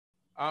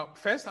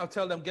First, I'll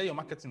tell them, get your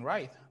marketing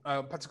right,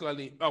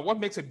 particularly what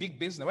makes a big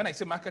business. When I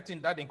say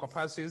marketing, that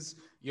encompasses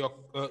your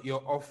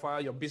offer,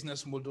 your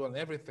business model, and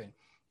everything.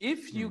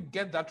 If you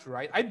get that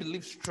right, I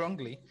believe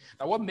strongly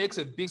that what makes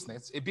a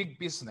big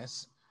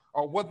business,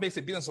 or what makes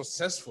a business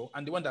successful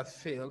and the one that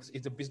fails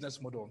is the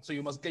business model. So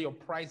you must get your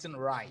pricing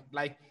right.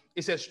 Like,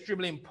 it's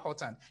extremely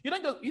important. You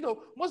don't just,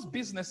 most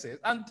businesses,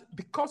 and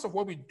because of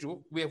what we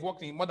do, we have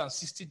worked in more than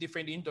 60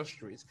 different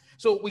industries.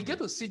 So we get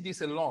to see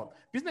this a lot.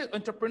 Business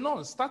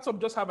entrepreneurs, startups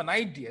just have an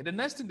idea. The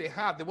next thing they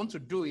want to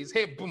do is,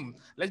 hey, boom,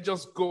 let's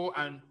just go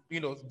and,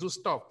 do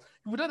stuff.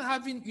 Without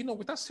having,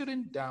 without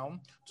sitting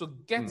down to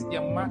get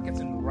their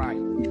marketing right.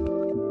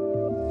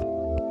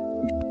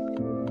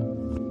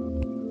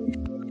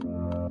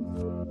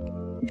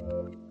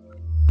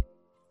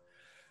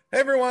 Hey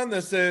everyone,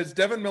 this is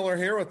Devin Miller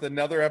here with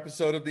another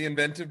episode of the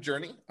Inventive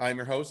Journey. I'm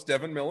your host,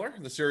 Devin Miller,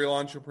 the serial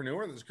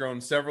entrepreneur that's grown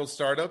several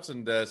startups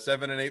and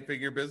 7- and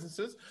 8-figure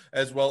businesses,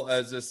 as well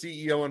as a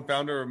CEO and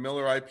founder of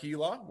Miller IP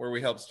Law, where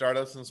we help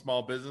startups and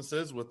small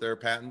businesses with their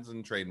patents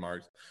and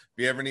trademarks.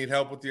 If you ever need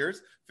help with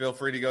yours, feel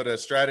free to go to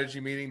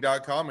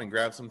strategymeeting.com and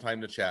grab some time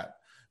to chat.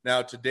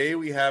 Now, today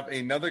we have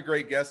another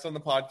great guest on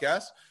the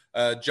podcast,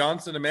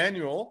 Johnson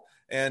Emmanuel,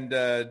 and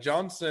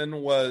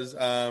Johnson was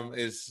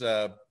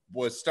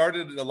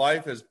started in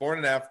life as born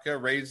in Africa,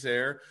 raised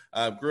there,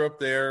 grew up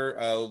there,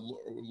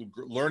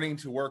 learning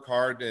to work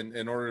hard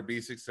in order to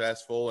be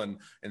successful and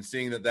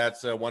seeing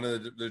that's one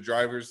of the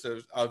drivers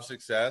of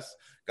success.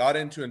 Got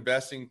into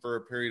investing for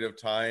a period of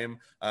time,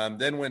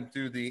 then went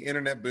through the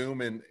internet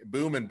boom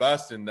and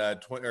bust in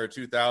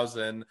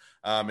 2000.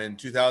 In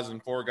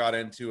 2004, got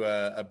into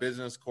a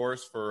business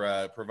course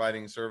for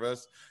providing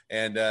service.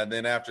 And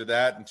then after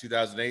that, in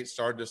 2008,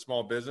 started a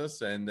small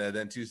business. And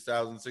then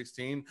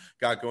 2016,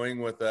 got going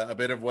with a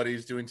bit of what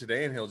he's doing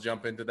today. And he'll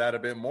jump into that a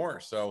bit more.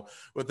 So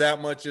with that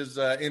much as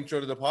intro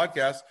to the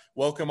podcast,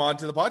 welcome on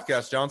to the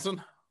podcast,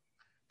 Johnson.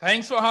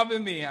 Thanks for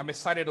having me. I'm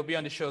excited to be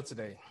on the show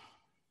today.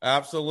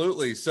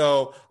 Absolutely.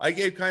 So I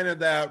gave kind of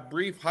that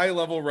brief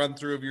high-level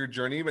run-through of your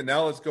journey, but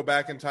now let's go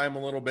back in time a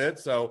little bit.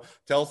 So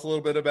tell us a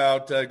little bit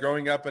about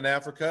growing up in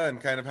Africa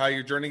and kind of how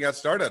your journey got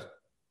started.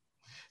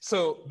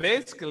 So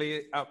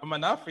basically, I'm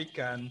an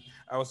African.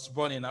 I was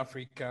born in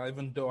Africa,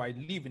 even though I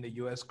live in the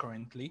US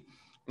currently.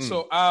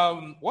 So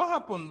what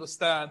happened was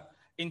that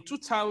in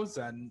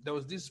 2000, there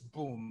was this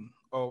boom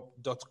of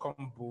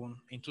 .com boom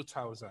in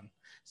 2000.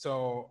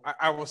 So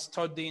I was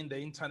studying the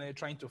internet,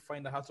 trying to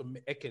find out how to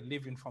make a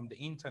living from the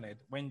internet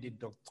when the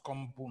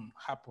 .com boom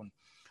happened.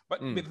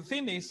 But the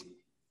thing is,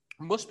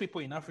 most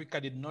people in Africa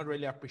did not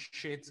really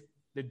appreciate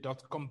the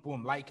 .com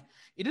boom. Like,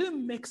 it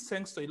didn't make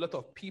sense to a lot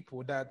of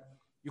people that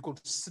you could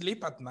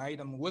sleep at night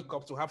and wake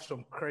up to have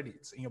some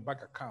credits in your bank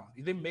account.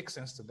 It didn't make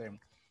sense to them.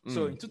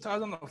 So in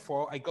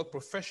 2004, I got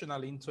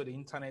professionally into the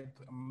internet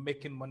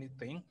making money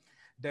thing.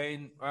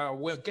 Then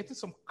we're getting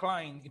some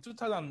clients. In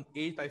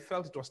 2008, I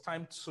felt it was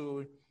time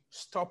to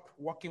stop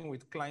working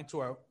with clients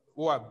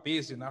who are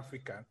based in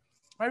Africa.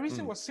 My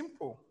reason was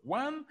simple.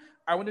 One,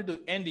 I wanted to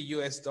earn the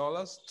US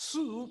dollars.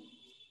 Two,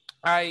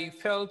 I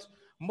felt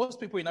most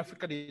people in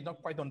Africa did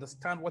not quite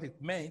understand what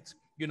it meant,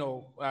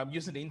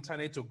 using the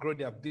internet to grow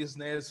their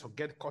business or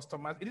get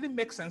customers. It didn't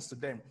make sense to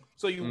them.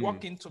 So you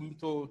walk in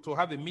to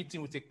have a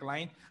meeting with a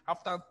client,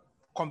 after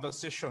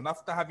conversation,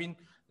 after having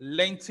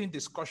lengthy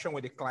discussion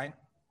with the client,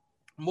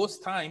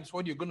 most times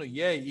what you're going to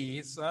hear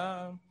is,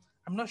 I'm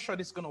not sure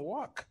this is going to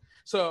work.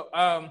 So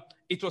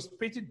it was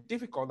pretty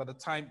difficult at the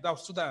time. That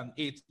was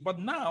 2008. But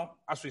now,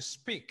 as we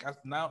speak,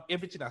 now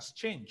everything has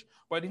changed.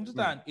 But in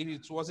 2008,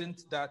 it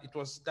wasn't that, it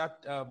was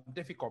that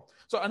difficult.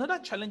 So another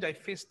challenge I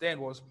faced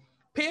then was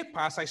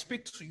PayPal. As I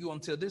speak to you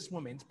until this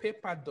moment,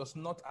 PayPal does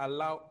not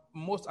allow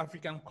most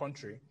African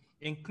countries,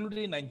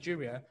 including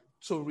Nigeria,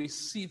 to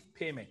receive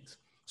payment.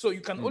 So you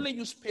can only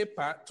use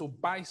PayPal to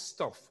buy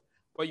stuff,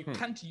 but you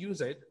can't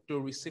use it to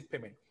receive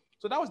payment.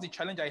 So that was the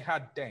challenge I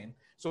had then.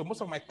 So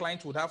most of my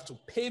clients would have to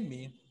pay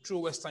me through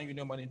Western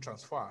Union money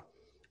transfer.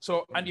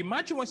 So, and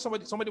imagine when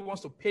somebody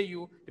wants to pay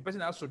you, the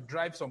person has to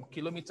drive some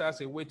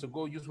kilometers away to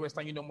go use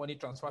Western Union money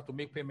transfer to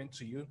make payment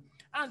to you.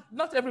 And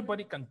not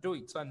everybody can do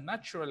it. So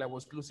naturally, I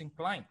was losing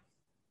clients.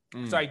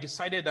 So I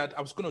decided that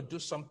I was going to do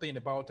something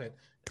about it.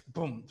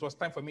 Boom. It was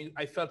time for me.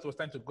 I felt it was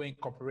time to go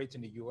incorporate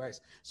in the US.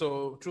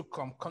 So through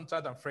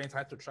contact and friends, I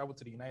had to travel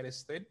to the United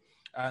States.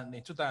 And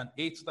in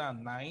 2008,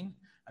 2009,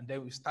 and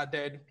then we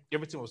started,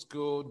 everything was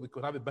good. We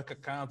could have a bank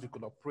account, we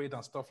could operate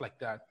and stuff like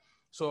that.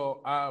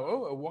 So we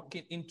were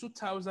working in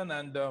 2000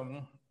 and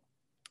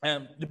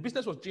the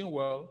business was doing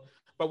well,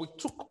 but we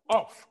took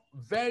off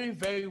very,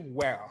 very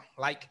well.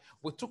 Like,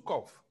 we took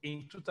off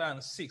in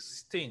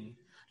 2016.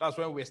 That's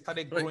when we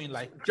started growing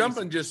like crazy.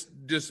 Jumping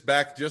just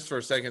back just for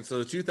a second. So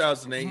the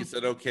 2008, you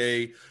said,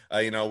 okay,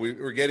 we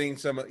were getting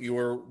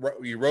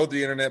you rode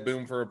the internet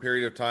boom for a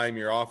period of time.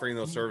 You're offering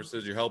those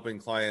services, you're helping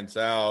clients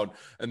out.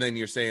 And then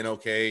you're saying,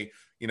 okay,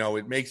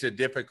 it makes it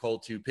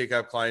difficult to pick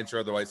up clients or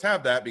otherwise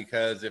have that,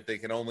 because if they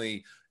can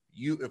only,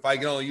 if I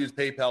can only use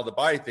PayPal to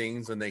buy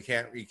things, then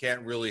you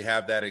can't really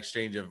have that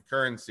exchange of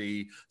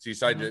currency. So you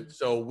decided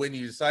so when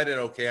you decided,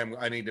 okay,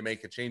 I need to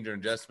make a change or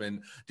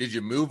adjustment, did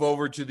you move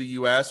over to the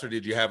US, or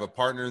did you have a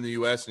partner in the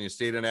US and you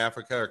stayed in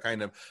Africa, or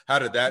kind of how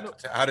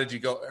did you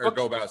go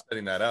about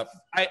setting that up?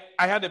 I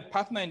had a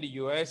partner in the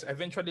US. I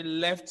eventually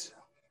left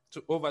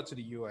over to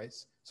the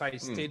US. So I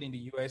stayed in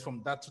the US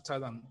from that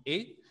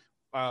 2008,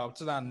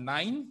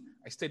 2009.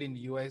 I stayed in the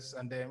US,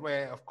 and then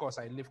where, of course,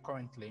 I live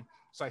currently.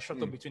 So I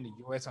shuttled between the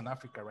US and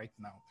Africa right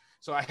now.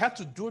 So I had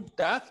to do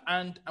that,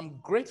 and I'm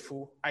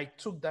grateful I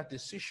took that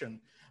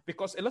decision,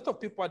 because a lot of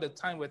people at the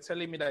time were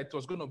telling me that it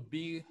was going to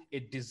be a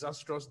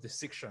disastrous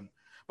decision.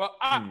 But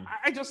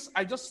I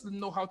just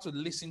know how to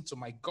listen to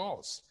my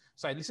goals.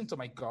 So I listened to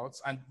my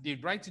gods, and the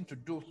right thing to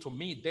do to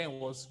me then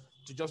was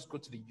to just go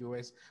to the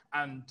US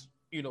and,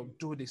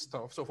 do this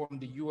stuff. So from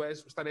the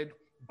US, we started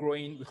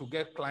growing. We could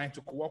get clients,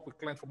 we could work with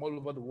clients from all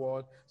over the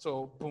world.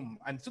 So boom.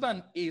 And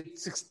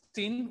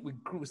 2016, we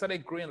grew. We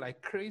started growing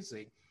like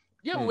crazy.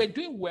 Yeah, we were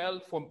doing well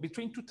from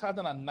between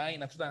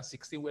 2009 and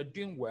 2016. We were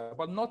doing well,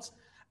 but not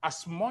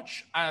as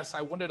much as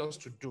I wanted us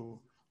to do.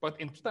 But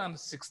in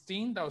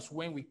 2016, that was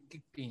when we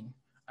kicked in.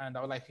 And I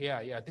was like,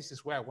 yeah, this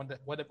is where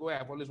where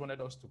I've always wanted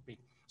us to be.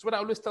 So what I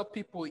always tell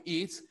people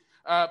is,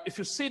 if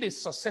you see the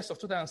success of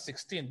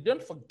 2016,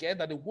 don't forget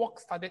that the work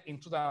started in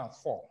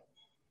 2004.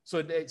 So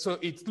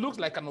it looks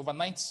like an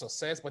overnight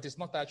success, but it's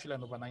not actually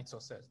an overnight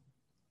success.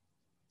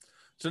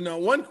 So now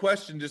one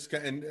question,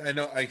 and I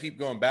know I keep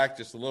going back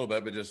just a little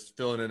bit, but just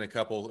filling in a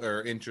couple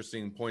or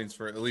interesting points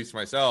for at least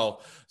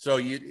myself. So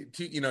you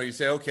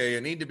say, okay,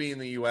 I need to be in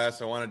the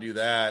US. I want to do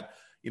that.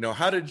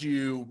 How did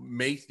you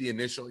make the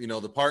initial,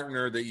 the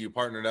partner that you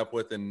partnered up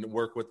with and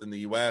work with in the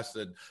US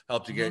that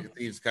helped you get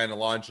these kind of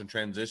launch and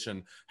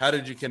transition? How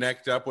did you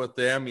connect up with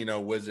them?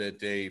 Was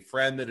it a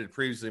friend that had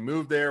previously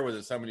moved there? Was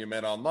it someone you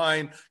met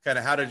online? Kind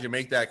of how did you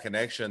make that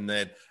connection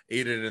that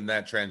aided in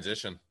that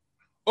transition?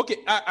 Okay,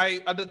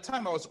 I at the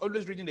time I was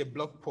always reading a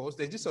blog post.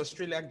 There's this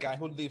Australian guy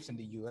who lives in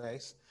the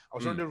US. I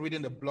was already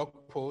reading the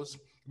blog post.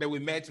 Then we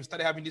met. We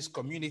started having this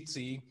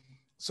community.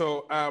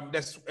 So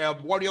there's a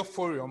Warrior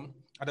Forum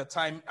at the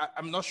time.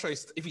 I'm not sure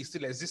if it's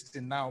still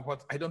existing now,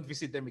 but I don't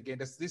visit them again.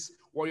 There's this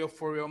Warrior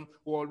Forum.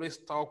 We always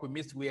talk. We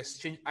meet. We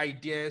exchange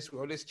ideas.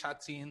 We're always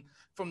chatting.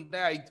 From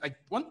there,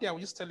 one day I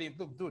was just telling him,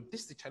 look, dude,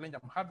 this is the challenge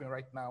I'm having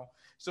right now.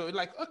 So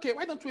like, okay,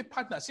 why don't we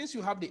partner? Since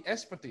you have the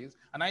expertise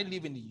and I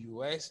live in the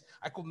US,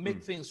 I could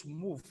make things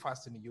move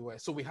fast in the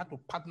US. So we had to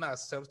partner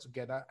ourselves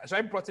together. So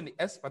I brought in the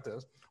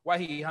expertise while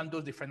he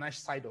handles the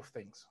financial side of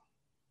things.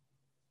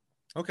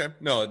 Okay.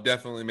 No, it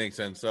definitely makes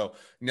sense. So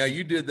now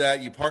you did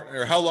that,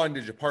 how long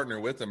did you partner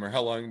with them, or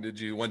how long did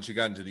you, once you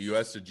got into the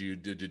US, did you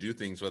do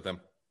things with them?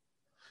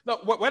 No,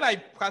 when I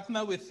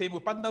partnered with him, we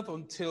partnered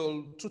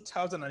until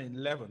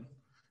 2011.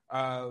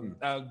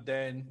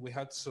 Then we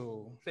had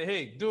to say,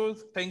 hey,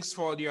 dude, thanks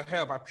for your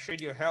help. I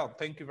appreciate your help.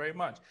 Thank you very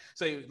much.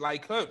 So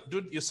like, oh,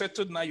 dude, you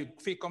settled now, you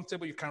feel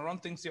comfortable, you can run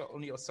things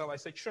on yourself. I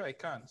said, sure, I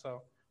can.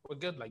 So we're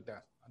good like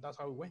that. And that's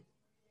how we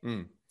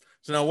went.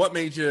 So now what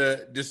made you,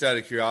 just out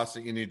of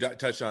curiosity, and you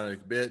touched on it a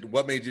bit,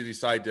 what made you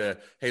decide to,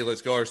 hey, let's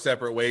go our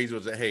separate ways?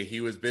 Was it, hey, he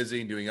was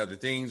busy and doing other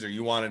things, or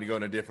you wanted to go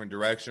in a different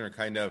direction, or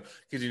kind of,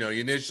 because, you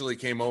initially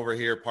came over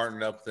here,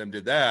 partnered up with them,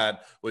 did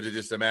that. Was it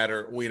just a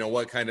matter,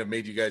 what kind of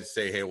made you guys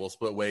say, hey, we'll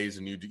split ways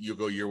and you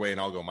go your way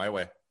and I'll go my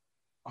way?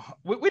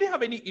 We didn't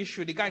have any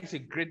issue. The guy is a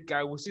great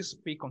guy. We still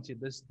speak until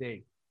this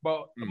day.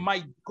 But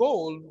my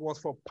goal was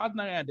for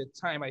partnering at the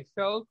time. I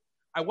felt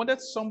I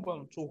wanted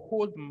someone to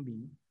hold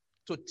me,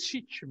 to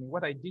teach me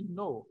what I didn't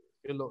know,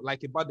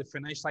 like about the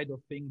financial side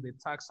of things, the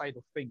tax side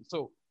of things.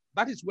 So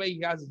that is where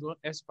he has his own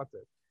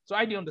expertise. So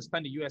I didn't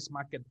understand the US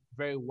market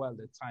very well at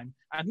the time.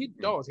 And he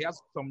does. He has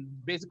some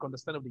basic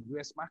understanding of the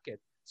US market.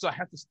 So I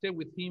had to stay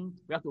with him.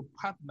 We had to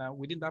partner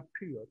within that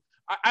period.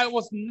 I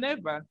was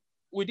never,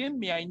 within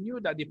me, I knew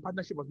that the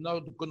partnership was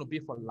not going to be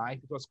for life.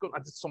 It was going,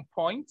 at some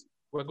point,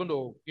 we're going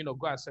to,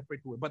 go our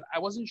separate way. But I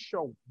wasn't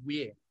sure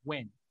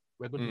when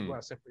we're going to go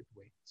our separate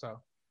way.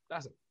 So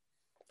that's it.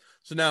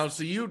 So now,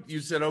 you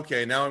said,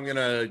 okay, now I'm going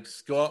to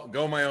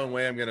go my own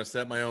way. I'm going to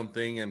set my own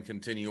thing and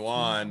continue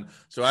on.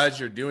 So as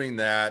you're doing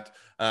that,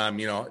 how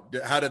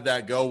did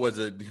that go? Was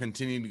it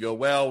continuing to go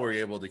well? Were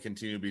you able to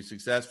continue to be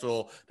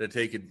successful, to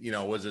take it,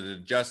 was it an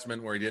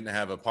adjustment where you didn't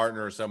have a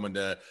partner or someone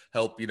to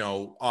help,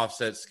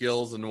 offset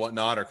skills and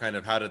whatnot, or kind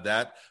of how did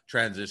that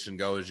transition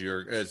go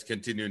as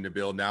continuing to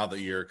build now that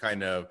you're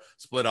kind of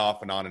split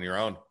off and on your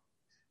own?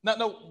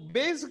 No,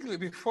 basically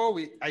before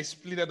I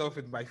split it off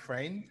with my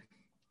friend,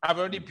 I've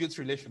already built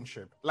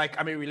relationship. Like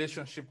I'm a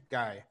relationship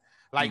guy.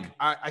 Like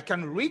I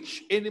can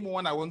reach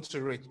anyone I want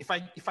to reach. If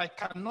I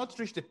cannot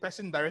reach the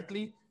person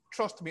directly,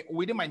 trust me,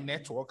 within my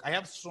network, I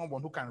have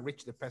someone who can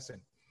reach the person.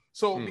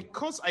 So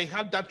because I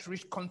had that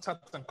rich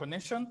contact and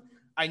connection,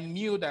 I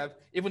knew that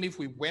even if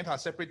we went our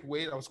separate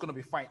ways, I was going to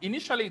be fine.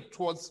 Initially, it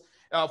was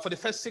for the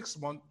first 6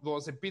 months, it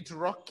was a bit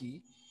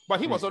rocky. But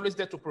he was always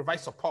there to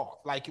provide support.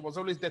 Like he was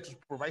always there to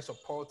provide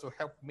support to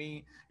help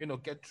me,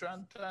 get through.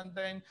 And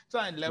then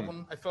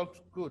 2011, I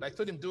felt good. I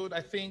told him, dude, I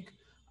think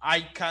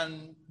I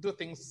can do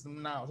things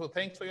now. So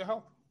thanks for your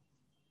help.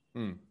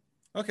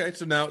 Okay,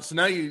 so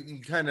now you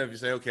kind of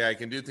say, okay, I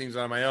can do things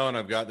on my own.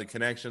 I've got the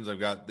connections, I've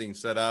got things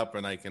set up,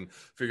 and I can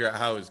figure out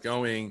how it's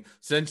going.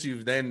 Since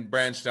you've then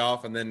branched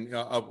off and then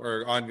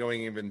or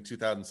ongoing even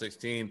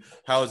 2016,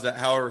 how is that?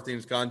 How are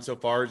things gone so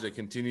far? Does it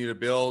continue to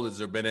build? Has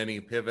there been any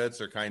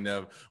pivots, or kind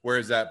of where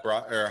is that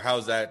brought, or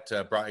how's that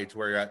brought you to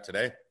where you're at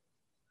today?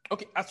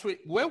 Okay, actually,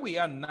 where we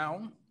are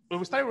now,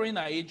 we started running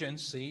our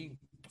agency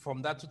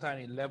from that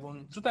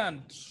 2011,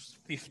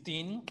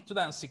 2015,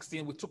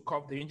 2016. We took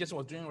off. The agency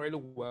was doing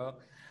really well.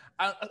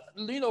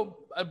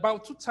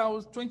 About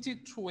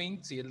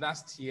 2020,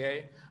 last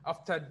year,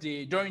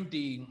 during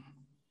the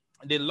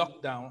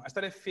lockdown, I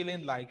started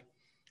feeling like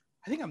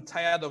I think I'm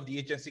tired of the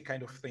agency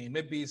kind of thing.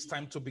 Maybe it's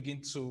time to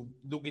begin to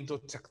look into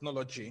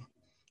technology,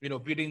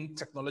 building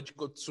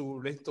technological tool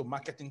related to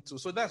marketing tool.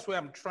 So that's where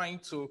I'm trying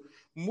to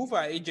move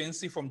our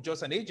agency from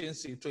just an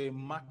agency to a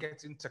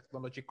marketing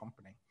technology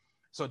company.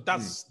 So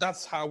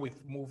that's how we've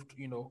moved,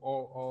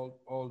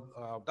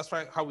 that's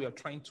how we are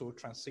trying to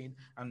transition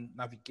and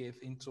navigate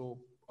into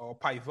or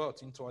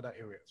pivot into other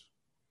areas.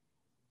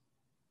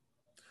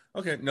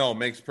 Okay, no,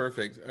 makes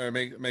perfect or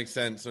makes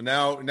sense. So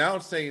now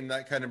saying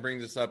that kind of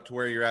brings us up to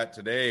where you're at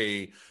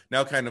today.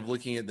 Now, kind of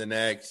looking at the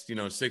next,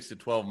 6 to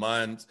 12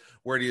 months,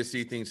 where do you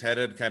see things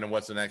headed? Kind of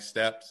what's the next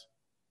steps?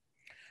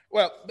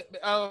 Well,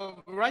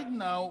 right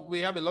now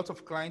we have a lot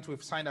of clients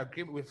we've signed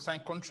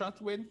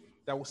contract with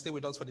that will stay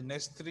with us for the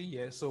next 3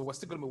 years. So we're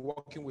still going to be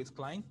working with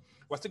clients.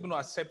 We're still going to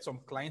accept some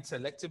clients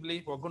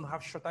selectively. We're going to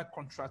have shorter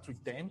contracts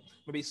with them,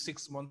 maybe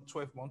 6 months,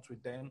 12 months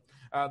with them.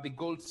 The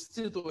goal is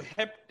still to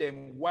help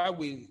them while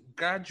we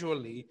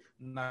gradually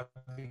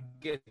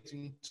navigate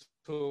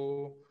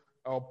into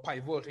or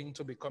pivot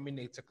into becoming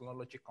a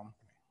technology company.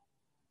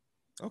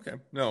 Okay,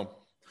 no,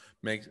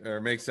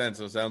 makes sense.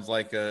 So it sounds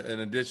like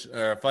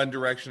a fun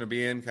direction to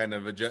be in, kind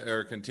of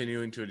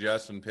continuing to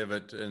adjust and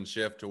pivot and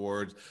shift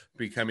towards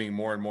becoming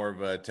more and more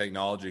of a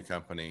technology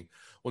company.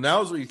 Well,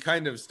 now as we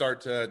kind of start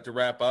to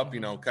wrap up,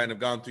 kind of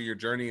gone through your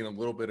journey and a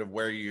little bit of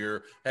where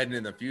you're heading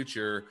in the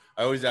future,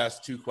 I always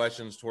ask 2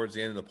 questions towards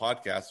the end of the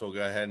podcast. So we'll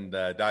go ahead and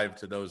dive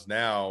to those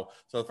now.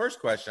 So the first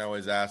question I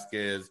always ask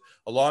is,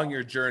 along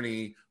your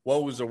journey,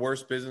 what was the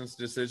worst business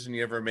decision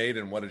you ever made,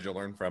 and what did you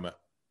learn from it?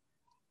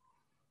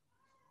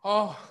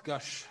 Oh,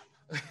 gosh.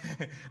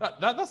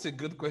 That's a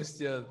good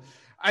question.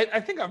 I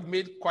think I've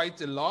made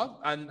quite a lot,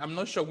 and I'm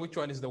not sure which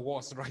one is the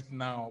worst right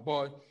now.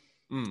 But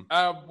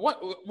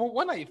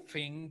what I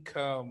think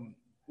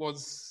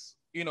was,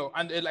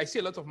 and I see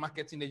a lot of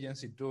marketing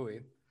agencies do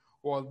it,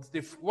 was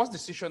the worst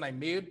decision I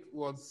made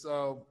was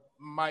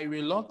my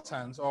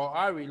reluctance or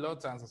our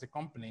reluctance as a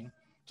company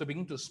to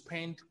begin to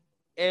spend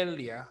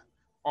earlier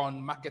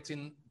on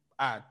marketing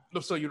ad.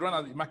 So you run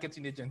a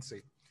marketing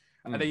agency.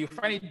 And then you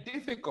find it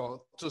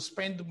difficult to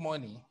spend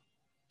money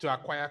to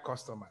acquire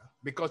customers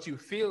because you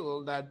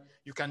feel that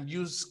you can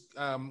use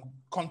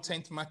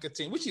content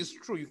marketing, which is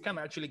true, you can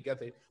actually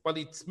get it, but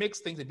it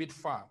makes things a bit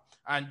far.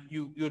 And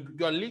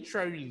you're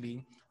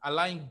literally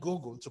allowing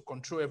Google to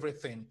control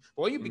everything.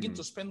 But when you begin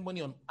to spend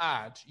money on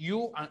ads,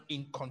 you are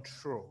in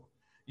control.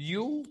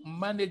 You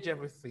manage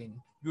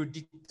everything. You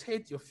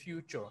dictate your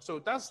future. So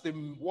that's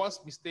the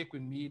worst mistake we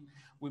made.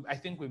 I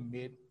think we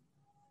made.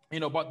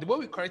 But the way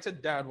we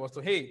corrected that was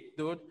to, hey,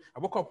 dude, I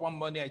woke up one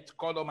morning, I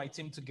called all my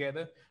team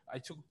together. I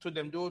told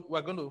them, dude,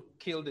 we're going to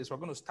kill this. We're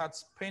going to start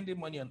spending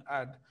money on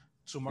ad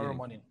tomorrow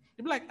morning.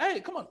 They'd be like, hey,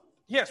 come on.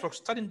 Yes, we're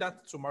starting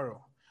that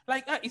tomorrow.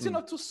 Like, is it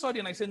not too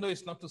sudden? I said, no,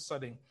 it's not too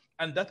sudden.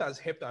 And that has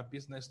helped our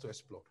business to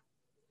explode.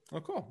 Oh,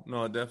 cool.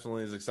 No, it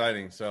definitely is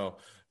exciting. So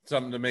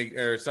something to make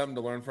or something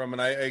to learn from.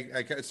 And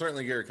I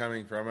certainly get where you're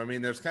coming from. I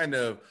mean, there's kind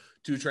of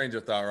 2 trains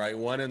of thought, right?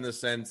 One in the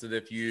sense that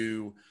if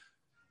you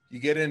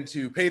get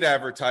into paid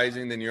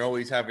advertising, then you're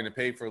always having to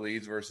pay for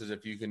leads versus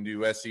if you can do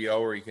SEO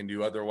or you can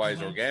do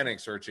otherwise organic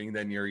searching,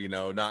 then you're,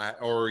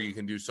 not, or you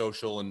can do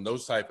social and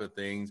those type of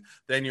things,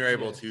 then you're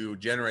able to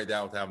generate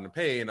that without having to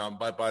pay. And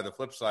but by the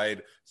flip side,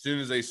 as soon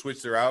as they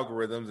switch their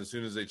algorithms, as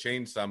soon as they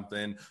change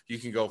something, you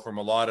can go from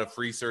a lot of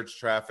free search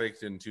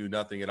traffic into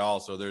nothing at all.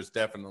 So there's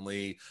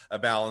definitely a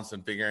balance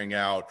in figuring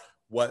out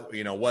what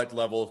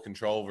level of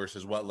control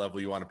versus what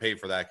level you want to pay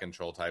for that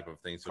control type of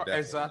thing. So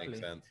definitely makes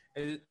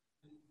sense.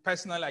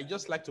 Personally, I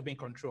just like to be in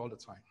control all the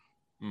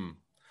time.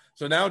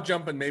 So now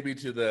jumping maybe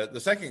to the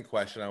second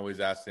question I always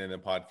ask in the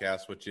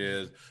podcast, which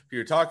is, if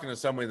you're talking to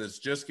somebody that's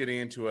just getting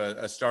into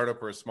a startup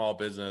or a small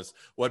business,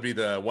 what'd be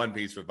the one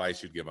piece of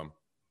advice you'd give them?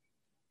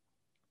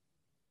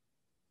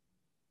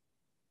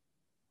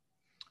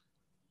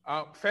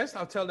 First,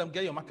 I'll tell them,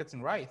 get your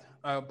marketing right.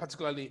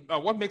 Particularly,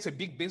 what makes a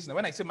big business?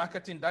 When I say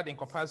marketing, that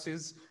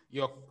encompasses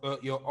your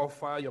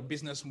offer, your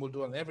business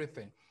model, and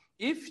everything.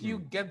 If you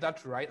get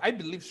that right, I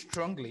believe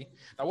strongly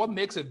that what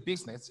makes a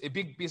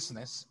big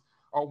business,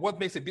 or what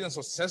makes a business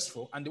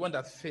successful and the one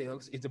that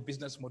fails is the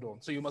business model.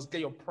 So you must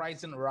get your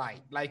pricing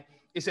right. Like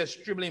is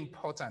extremely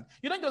important.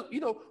 You don't just,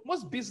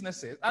 most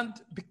businesses, and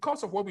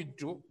because of what we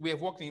do, we have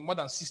worked in more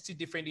than 60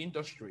 different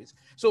industries.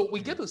 So we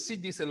get to see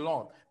this a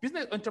lot.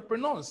 Business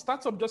entrepreneurs,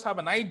 startups just have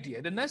an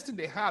idea. The next thing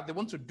they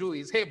want to do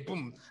is, hey,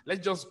 boom,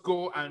 let's just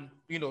go and,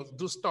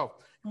 do stuff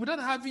without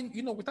having,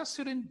 without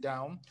sitting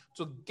down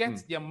to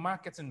get their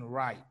marketing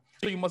right.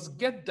 So you must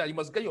get that. You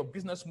must get your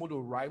business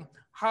model right.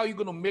 How are you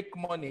going to make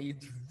money?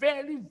 It's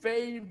very,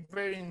 very,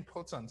 very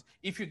important.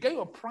 If you get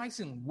your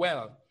pricing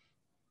well,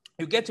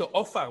 you get your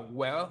offer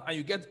well, and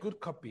you get good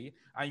copy,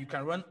 and you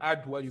can run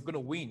ad well, you're going to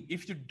win.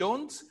 If you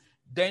don't,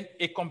 then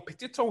a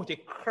competitor with a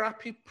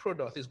crappy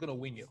product is going to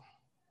win you.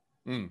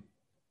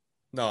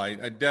 No,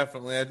 I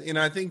definitely,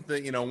 I think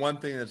that, one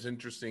thing that's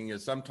interesting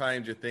is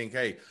sometimes you think,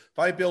 hey, if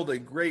I build a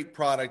great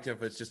product,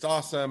 if it's just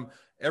awesome,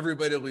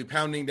 everybody will be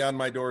pounding down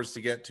my doors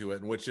to get to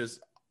it, which is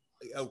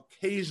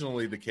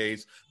occasionally the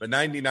case, but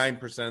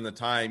 99% of the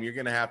time you're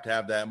going to have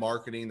that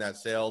marketing, that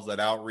sales, that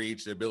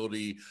outreach, the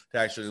ability to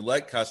actually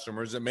let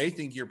customers that may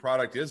think your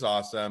product is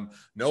awesome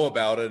know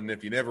about it. And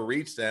if you never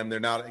reach them, they're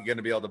not going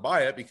to be able to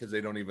buy it because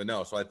they don't even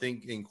know. So I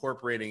think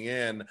incorporating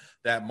in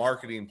that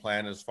marketing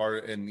plan as far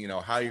and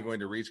how you're going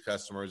to reach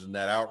customers and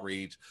that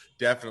outreach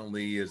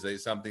definitely is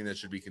something that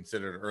should be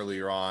considered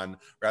earlier on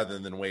rather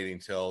than waiting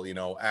till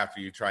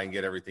after you try and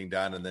get everything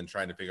done and then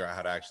trying to figure out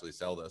how to actually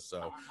sell this.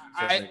 So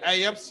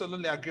I absolutely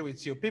agree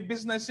with you.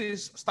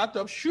 Businesses,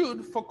 startups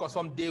should focus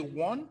on day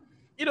one.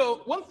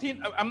 One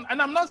thing,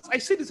 I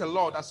see this a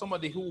lot as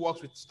somebody who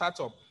works with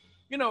startup.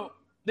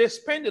 They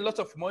spend a lot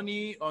of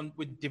money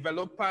with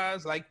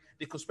developers. Like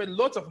they could spend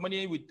lots of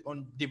money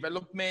on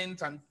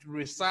development and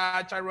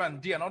research,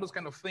 R&D, and all those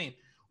kind of things.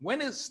 When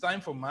it's time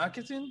for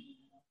marketing,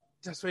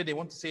 that's where they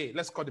want to say,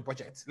 let's cut the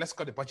budget. Let's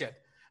cut the budget.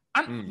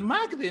 And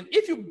marketing,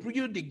 if you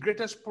build the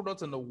greatest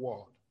product in the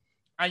world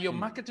and your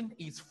marketing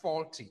is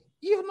faulty,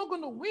 you're not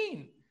going to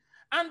win.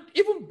 And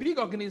even big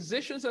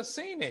organizations are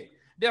saying it.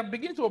 They are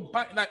beginning to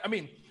buy,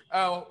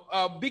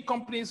 big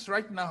companies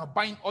right now are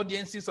buying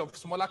audiences of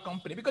smaller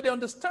companies because they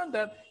understand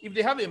that if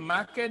they have a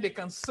market, they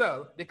can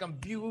sell, they can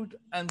build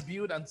and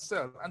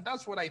sell. And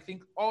that's what I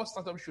think all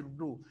startups should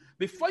do.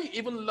 Before you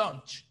even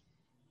launch,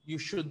 you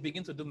should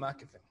begin to do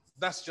marketing.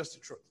 That's just the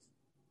truth.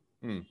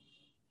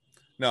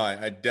 No,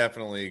 I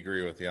definitely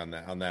agree with you on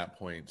that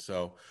point.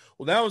 So,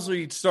 well, now as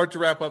we start to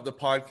wrap up the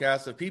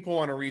podcast, if people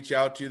want to reach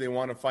out to you, they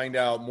want to find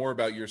out more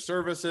about your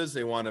services,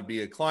 they want to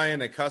be a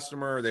client, a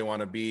customer, they want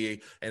to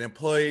be an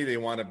employee, they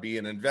want to be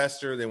an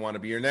investor, they want to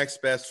be your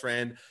next best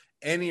friend,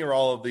 any or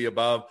all of the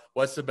above,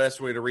 what's the best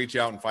way to reach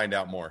out and find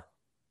out more?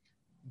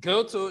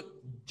 Go to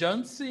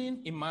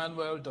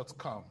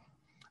johnsonemmanuel.com.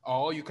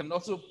 Or you can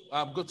also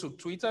go to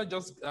Twitter,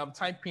 just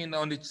type in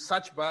on the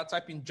search bar,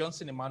 type in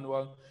Johnson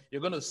Emmanuel. You're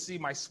going to see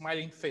my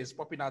smiling face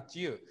popping at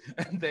you.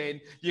 And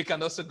then you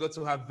can also go to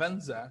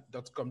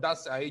Havenza.com.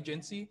 That's our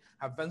agency,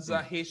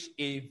 Havenza,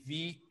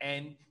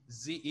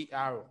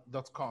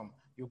 HAVNZER.com.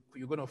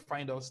 You're going to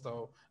find us,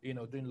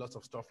 doing lots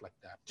of stuff like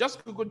that.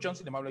 Just Google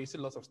Johnson Emmanuel. You see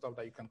lots of stuff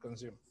that you can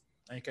consume.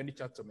 And you can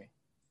reach out to me.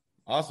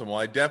 Awesome. Well,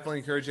 I definitely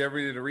encourage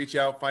everybody to reach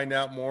out, find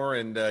out more,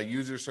 and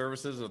use your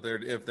services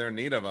if they're in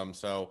need of them.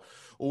 So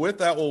with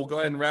that, we'll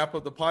go ahead and wrap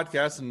up the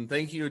podcast. And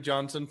thank you,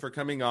 Johnson, for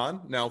coming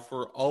on. Now,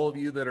 for all of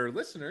you that are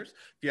listeners,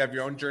 if you have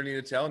your own journey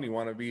to tell and you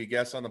want to be a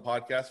guest on the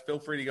podcast, feel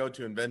free to go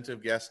to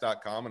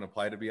inventiveguest.com and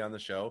apply to be on the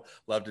show.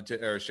 Love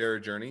to share a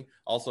journey.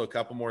 Also, a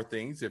couple more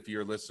things. If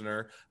you're a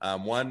listener,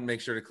 one, make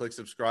sure to click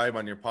subscribe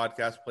on your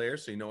podcast player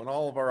so you know when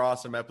all of our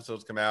awesome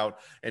episodes come out.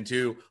 And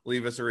two,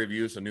 leave us a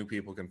review so new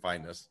people can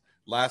find us.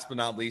 Last but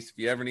not least, if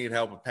you ever need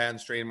help with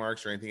patents,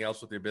 trademarks, or anything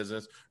else with your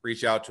business,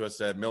 reach out to us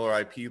at Miller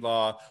IP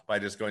Law by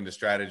just going to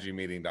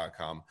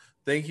strategymeeting.com.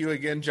 Thank you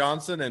again,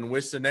 Johnson, and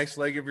wish the next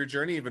leg of your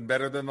journey even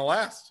better than the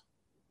last.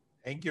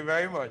 Thank you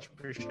very much.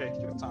 Appreciate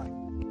your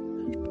time.